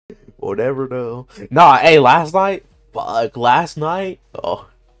Whatever though. Nah, hey, last night, fuck, last night. Oh,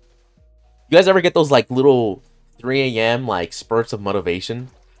 you guys ever get those like little 3 a.m. like spurts of motivation?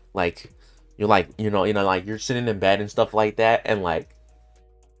 Like you're like, like you're sitting in bed and stuff like that, and like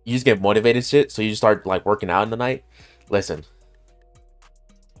you just get motivated shit, so you just start like working out in the night. Listen,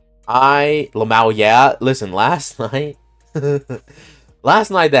 Lamau, yeah. Listen, last night, last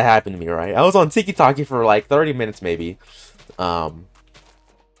night that happened to me. Right, I was on Tiki Talkie for like 30 minutes maybe. Um,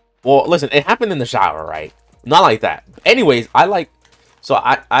 well, listen, it happened in the shower, right? Not like that. Anyways, so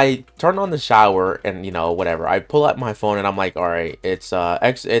I turn on the shower and whatever. I pull out my phone and I'm like, all right, it's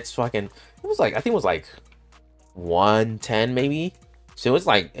fucking. It was like I think it was like 1:10 maybe. So it was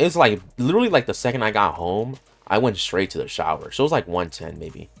like literally like the second I got home, I went straight to the shower. So it was like 1:10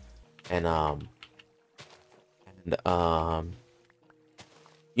 maybe, and and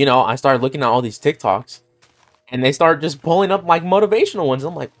I started looking at all these TikToks, and they start just pulling up like motivational ones.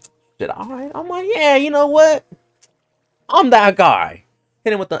 I'm like, shit, all right. I'm like, yeah, you know what? I'm that guy.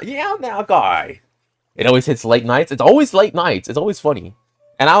 Hit him with the, yeah, I'm that guy. It always hits late nights. It's always late nights. It's always funny.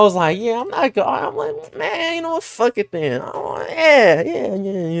 And I was like, yeah, I'm that guy. I'm like, man, you know what? Fuck it then. Yeah.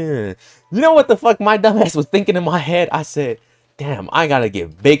 You know what the fuck my dumbass was thinking in my head? I said, damn, I gotta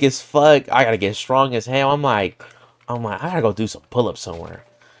get big as fuck. I gotta get strong as hell. I gotta go do some pull-ups somewhere.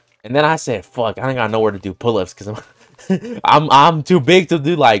 And then I said, fuck, I ain't got nowhere to do pull-ups because I'm too big to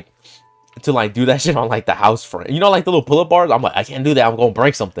do do that shit on like the house front. You know, like the little pull-up bars? I'm like, I can't do that. I'm gonna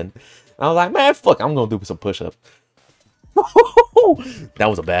break something. And I was like, man, fuck, I'm gonna do some push-ups. That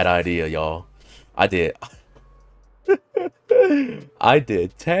was a bad idea, y'all. I did. I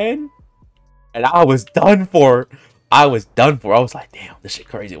did 10 and I was done for. I was done for. I was like, damn, this shit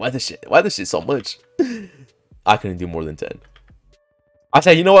crazy. Why this shit so much? I couldn't do more than 10. I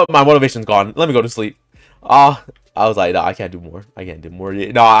said, you know what? My motivation's gone. Let me go to sleep. I was like, no, I can't do more. I can't do more.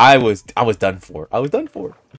 No, I was done for. I was done for.